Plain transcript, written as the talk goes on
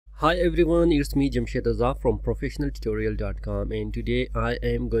Hi everyone, it's me Jamshed Azza from professionaltutorial.com, and today I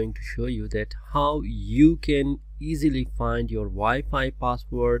am going to show you that how you can easily find your Wi-Fi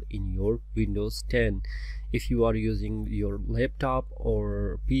password in your Windows 10. If you are using your laptop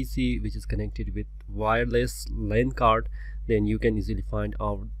or PC which is connected with wireless LAN card, then you can easily find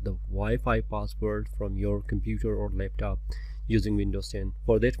out the Wi-Fi password from your computer or laptop using Windows 10.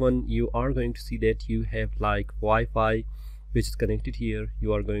 For that one, you are going to see that you have like Wi-Fi which is connected here.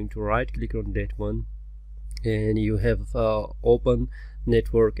 You are going to right click on that one, and you have open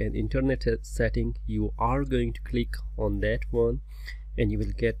network and internet setting. You are going to click on that one, and you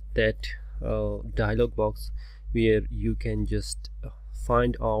will get that dialog box where you can just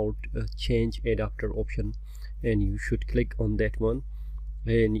find out change adapter option, and you should click on that one,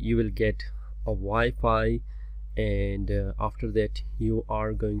 and you will get a Wi-Fi. And after that, you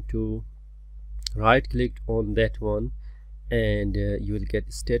are going to right click on that one, and you will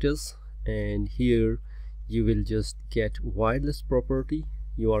get status, and here you will just get wireless property.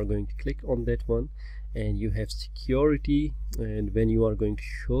 You are going to click on that one, and you have security, and when you are going to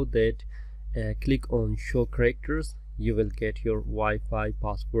show that, click on show characters. You will get your Wi-Fi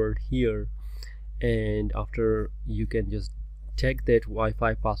password here, and after you can just take that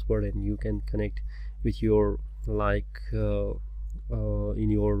Wi-Fi password and you can connect with your in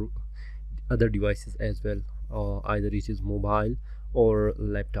your other devices as well, either it is mobile or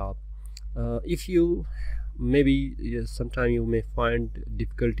laptop. If you maybe sometime you may find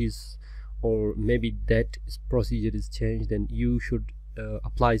difficulties, or maybe that procedure is changed, then you should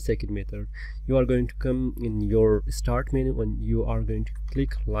apply second method. You are going to come in your start menu, and you are going to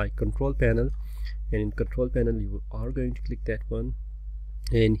click like control panel, and in control panel you are going to click that one,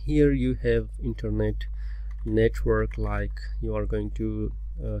 and here you have internet network. Like you are going to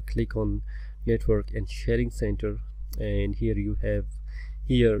click on network and sharing center, and here you have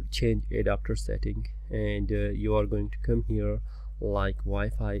here change adapter setting, and you are going to come here like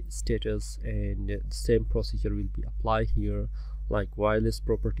Wi-Fi status, and the same procedure will be applied here like wireless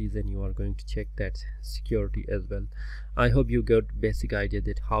properties, and you are going to check that security as well. I hope you got basic idea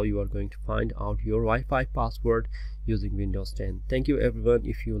that how you are going to find out your Wi-Fi password using Windows 10. Thank you everyone.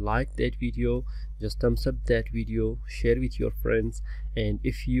 If you like that video, just thumbs up that video, share with your friends, and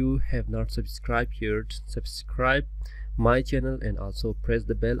if you have not subscribed here, subscribe my channel and also press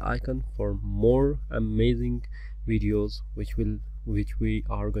the bell icon for more amazing videos which we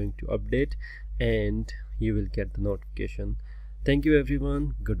are going to update, and you will get the notification. Thank you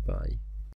everyone. Goodbye.